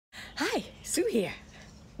Hi, Sue here,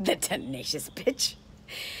 the Tenacious bitch.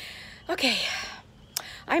 Okay,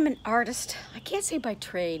 I'm an artist. I can't say by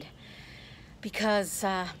trade because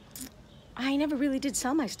I never really did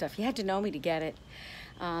sell my stuff. You had to know me to get it.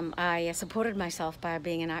 I supported myself by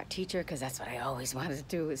being an art teacher because that's what I always wanted to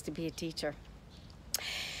do, was to be a teacher.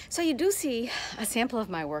 So you do see a sample of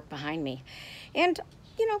my work behind me. And,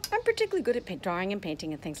 you know, I'm particularly good at drawing and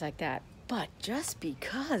painting and things like that. But just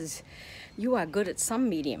because you are good at some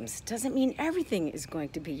mediums doesn't mean everything is going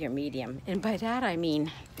to be your medium. And by that I mean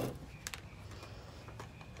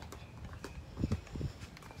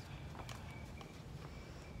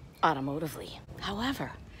automotively.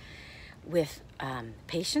 However, with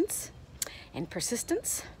patience and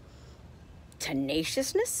persistence,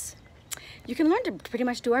 tenaciousness, you can learn to pretty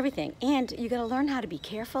much do everything. And you gotta learn how to be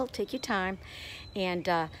careful, take your time, and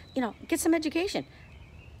you know, get some education.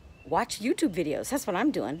 Watch YouTube videos. That's what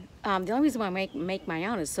I'm doing. The only reason why I make my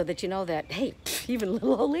own is so that you know that, hey, even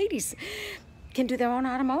little old ladies can do their own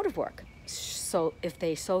automotive work, so if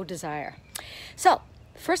they so desire. So,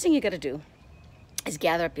 first thing you gotta do is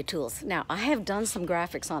gather up your tools. Now, I have done some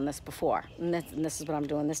graphics on this before, and this is what I'm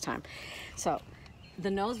doing this time. So,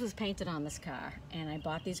 the nose was painted on this car, and I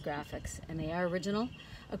bought these graphics, and they are original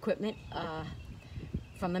equipment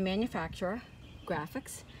from the manufacturer,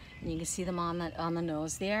 graphics. And you can see them on the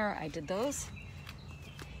nose there. I did those.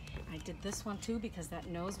 I did this one too because that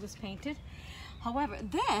nose was painted. However,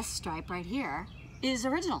 this stripe right here is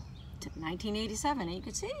original to 1987, and you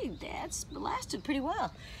can see that's lasted pretty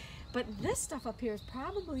well. But this stuff up here is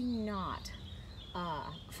probably not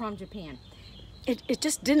from Japan. It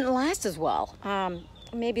just didn't last as well.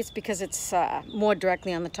 Maybe it's because it's more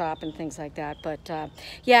directly on the top and things like that. But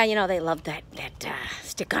yeah, you know, they loved that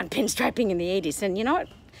stick-on pinstriping in the 80s. And you know what?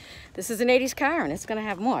 This is an 80s car and it's gonna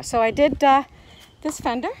have more. So I did this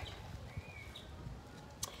fender.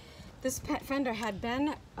 This fender had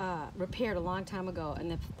been repaired a long time ago, and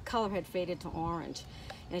the color had faded to orange,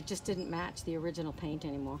 and it just didn't match the original paint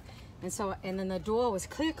anymore. And then the door was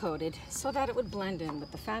clear coated so that it would blend in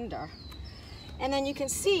with the fender. And then you can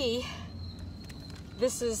see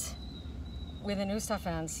this is where the new stuff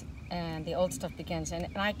ends and the old stuff begins.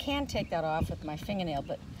 And I can take that off with my fingernail,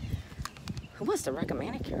 but who wants to wreck a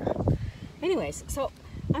manicure? Anyways, so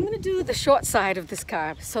I'm gonna do the short side of this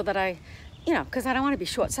car so that you know, because I don't want to be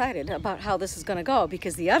short-sighted about how this is gonna go,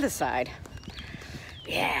 because the other side,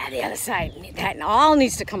 yeah, the other side, that all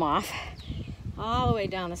needs to come off all the way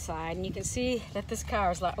down the side. And you can see that this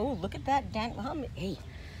car is like, oh, look at that dent. Well, hey,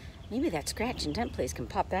 maybe that scratch and dent place can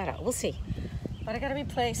pop that out. We'll see. But I gotta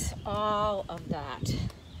replace all of that.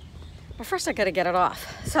 But first I gotta get it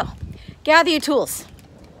off. So, gather your tools.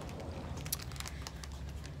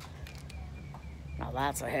 Now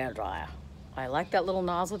that's a hairdryer. I like that little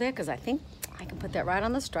nozzle there because I think I can put that right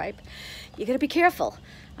on the stripe. You gotta be careful.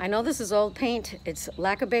 I know this is old paint. It's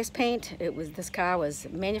lacquer-based paint. This car was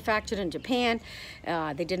manufactured in Japan.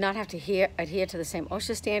 They did not have to adhere to the same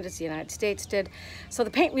OSHA standards the United States did. So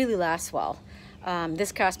the paint really lasts well.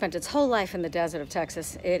 This car spent its whole life in the desert of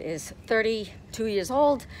Texas. It is 32 years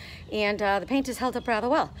old, and the paint has held up rather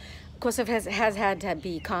well. Of course, it has had to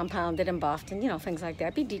be compounded and buffed and, you know, things like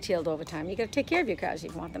that. Be detailed over time. You got to take care of your cars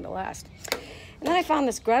if you want them to last. And then I found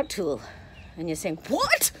this grout tool, and you're saying,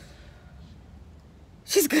 what?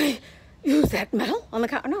 She's going to use that metal on the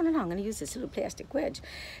car? No, I'm going to use this little plastic wedge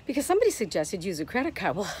because somebody suggested use a credit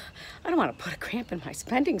card. Well, I don't want to put a cramp in my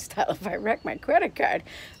spending style if I wreck my credit card.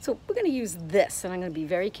 So we're going to use this, and I'm going to be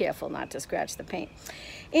very careful not to scratch the paint.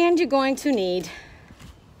 And you're going to need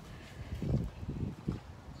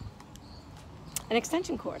an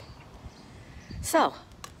extension cord. So,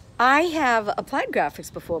 I have applied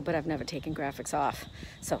graphics before, but I've never taken graphics off.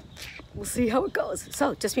 So, we'll see how it goes.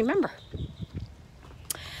 So, just remember,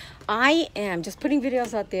 I am just putting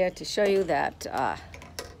videos out there to show you that,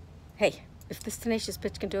 hey, if this tenacious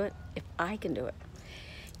bitch can do it, if I can do it,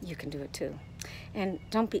 you can do it too. And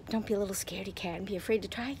don't be a little scaredy cat and be afraid to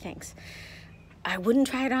try things. I wouldn't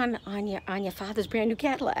try it on your father's brand new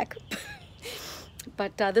Cadillac.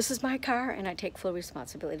 But this is my car, and I take full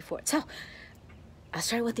responsibility for it. So, I'll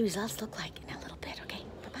show you what the results look like in a little bit, okay?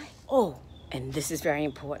 Bye-bye. Oh, and this is very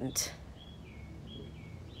important.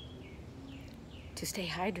 To stay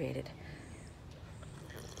hydrated.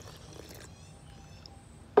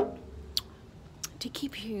 To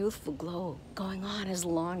keep your youthful glow going on as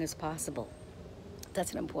long as possible.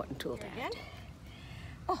 That's an important tool to have.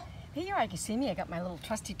 Oh, here I can see me. I got my little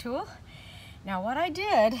trusty tool. Now what I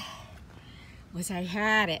did was I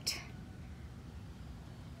had it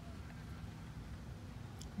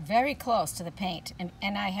very close to the paint,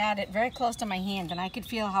 and I had it very close to my hand, and I could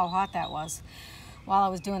feel how hot that was. while I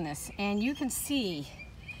was doing this. And you can see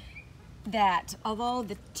that although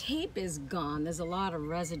the tape is gone, there's a lot of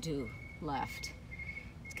residue left.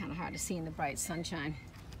 It's kind of hard to see in the bright sunshine.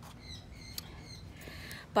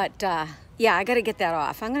 But yeah, I got to get that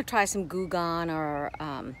off. I'm going to try some Goo Gone or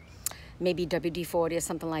maybe WD-40 or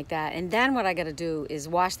something like that. And then what I got to do is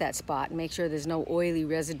wash that spot and make sure there's no oily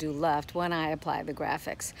residue left when I apply the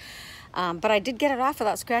graphics. But I did get it off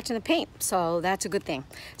without scratching the paint, so that's a good thing.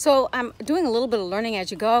 So I'm doing a little bit of learning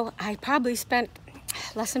as you go. I probably spent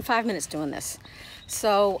less than 5 minutes doing this.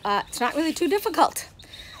 So it's not really too difficult.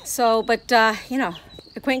 So, but you know,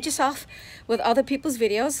 acquaint yourself with other people's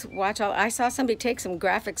videos. Watch out. I saw somebody take some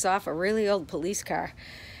graphics off a really old police car.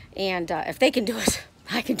 And if they can do it,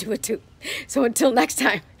 I can do it too. So until next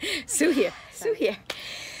time, Sue here. Sue here.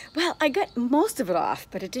 Well, I got most of it off,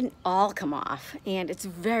 but it didn't all come off. And it's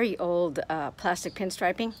very old plastic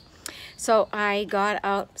pinstriping. So I got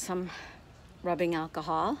out some rubbing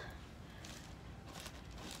alcohol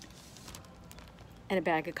and a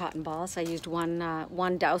bag of cotton balls. I used one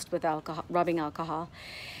doused with alcohol, rubbing alcohol,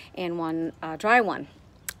 and one dry one.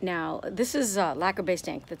 Now, this is lacquer-based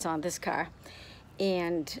ink that's on this car.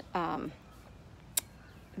 And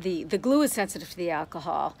the glue is sensitive to the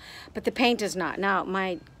alcohol, but the paint is not. Now,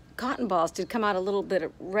 my cotton balls did come out a little bit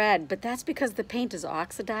of red, but that's because the paint is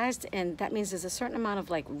oxidized, and that means there's a certain amount of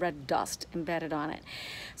like red dust embedded on it.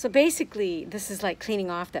 So basically, this is like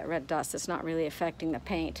cleaning off that red dust. It's not really affecting the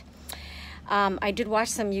paint. I did watch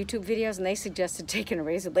some YouTube videos, and they suggested taking a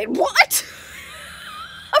razor blade. What?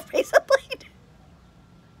 A razor blade?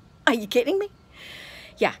 Are you kidding me?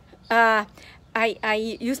 Yeah.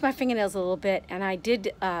 I used my fingernails a little bit, and I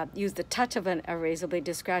did use the touch of a razor blade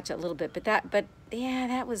to scratch it a little bit. But yeah,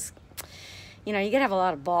 that was, you know, you gotta have a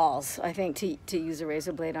lot of balls, I think, to use a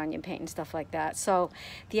razor blade on your paint and stuff like that. So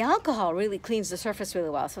the alcohol really cleans the surface really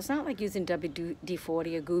well. So it's not like using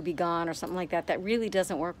WD-40 or Goo Gone or something like that. That really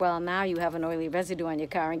doesn't work well. Now you have an oily residue on your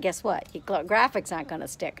car, and guess what? Your graphics aren't gonna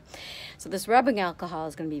stick. So this rubbing alcohol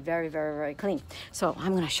is gonna be very, very, very clean. So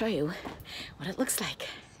I'm gonna show you what it looks like.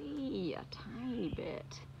 See, a tiny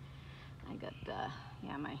bit. I got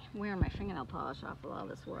yeah, wearing my fingernail polish off with all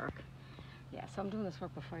this work. Yeah, so I'm doing this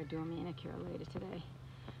work before I do a manicure later today.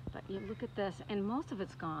 But you look at this, and most of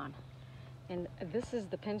it's gone. And this is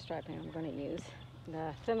the pinstriping I'm going to use.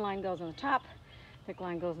 The thin line goes on the top, thick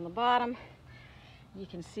line goes on the bottom. You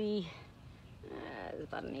can see it's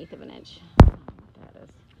about 1/8 of an inch. I don't know what that is.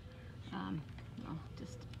 Well,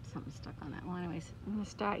 just something stuck on that. Well, anyways, I'm going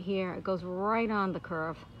to start here. It goes right on the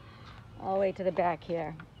curve, all the way to the back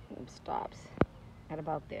here. It stops at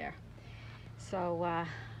about there. So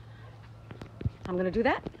I'm going to do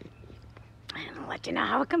that, and I'll let you know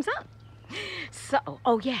how it comes out. So,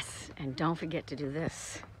 oh yes, and don't forget to do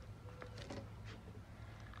this.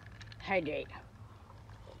 Hydrate.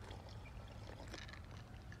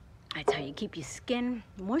 That's how you keep your skin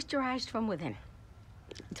moisturized from within.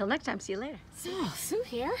 Until next time, see you later. So, Sue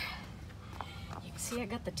here. You can see I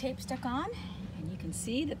got the tape stuck on, and you can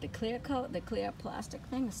see that the clear plastic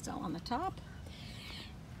thing is still on the top.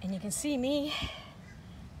 And you can see me.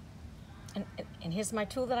 And here's my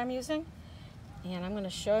tool that I'm using, and I'm going to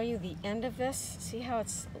show you the end of this. See how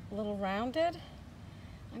it's a little rounded?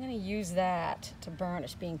 I'm going to use that to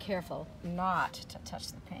burnish, being careful not to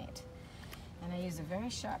touch the paint. And I use a very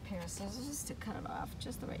sharp pair of scissors to cut it off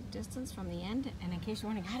just the right distance from the end. And in case you're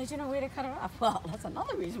wondering, how did you know where to cut it off? Well, that's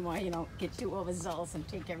another reason why you don't get too overzealous and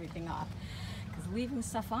take everything off. Because leaving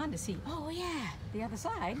stuff on to see, oh yeah, the other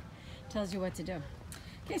side tells you what to do.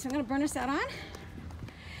 Okay, so I'm going to burnish that on.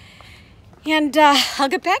 And I'll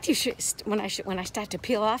get back to you when I start to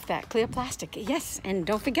peel off that clear plastic. Yes, and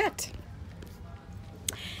don't forget,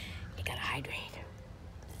 you gotta hydrate.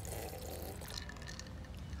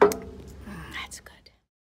 That's good.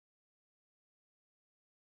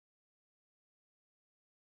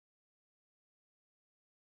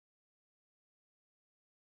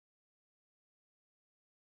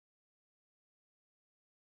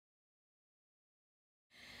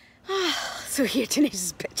 So here,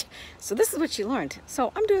 Tenacious bitch. So this is what she learned.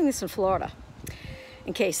 So I'm doing this in Florida,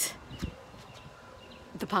 in case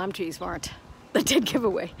the palm trees weren't the dead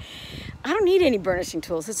giveaway. I don't need any burnishing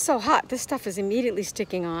tools. It's so hot. This stuff is immediately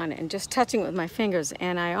sticking on and just touching it with my fingers,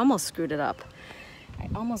 and I almost screwed it up.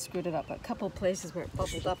 A couple of places where it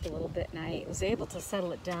bubbled up a little bit, and I was able to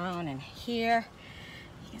settle it down. And here,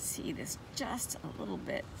 you can see there's just a little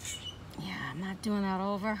bit. Yeah, I'm not doing that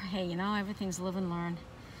over. Hey, you know, everything's live and learn.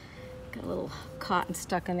 Got a little cotton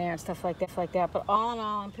stuck in there and stuff like that. But all in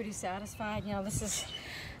all, I'm pretty satisfied. You know, this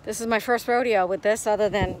is my first rodeo with this, other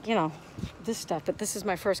than, you know, this stuff. But this is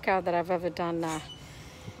my first car that I've ever done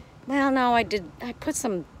Well, no, I put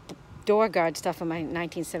some door guard stuff on my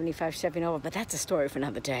 1975 Chevy Nova, but that's a story for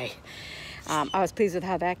another day. I was pleased with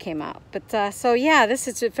how that came out. But so yeah, this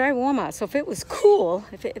is very warm out. So if it was cool,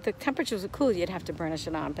 if the temperatures were cool, you'd have to burnish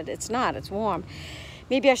it on. But it's not. It's warm.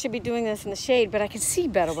 Maybe I should be doing this in the shade, but I can see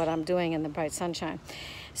better what I'm doing in the bright sunshine.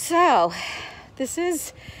 So this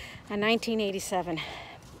is a 1987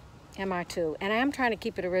 MR2, and I am trying to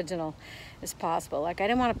keep it original as possible. Like, I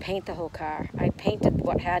didn't want to paint the whole car. I painted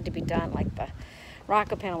what had to be done. Like, the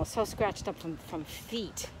rocker panel was so scratched up from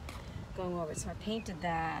feet going over it, so I painted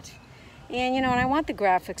that. And you know, and I want the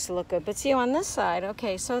graphics to look good. But see, on this side,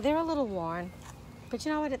 okay, so they're a little worn, but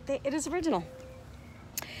you know what, it is original.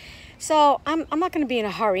 So I'm not going to be in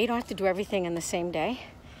a hurry. You don't have to do everything in the same day.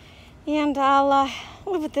 And I'll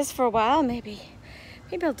live with this for a while. Maybe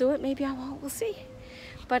I'll do it, maybe I won't, we'll see.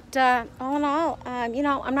 But all in all, you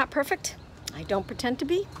know, I'm not perfect. I don't pretend to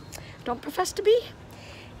be, don't profess to be.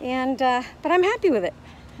 And but I'm happy with it.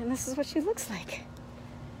 And this is what she looks like.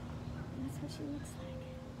 That's what she looks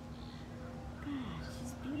like. God,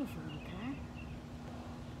 she's beautiful in the car.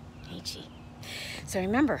 Ain't she? So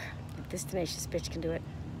remember, if this tenacious bitch can do it,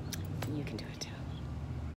 you can do it too.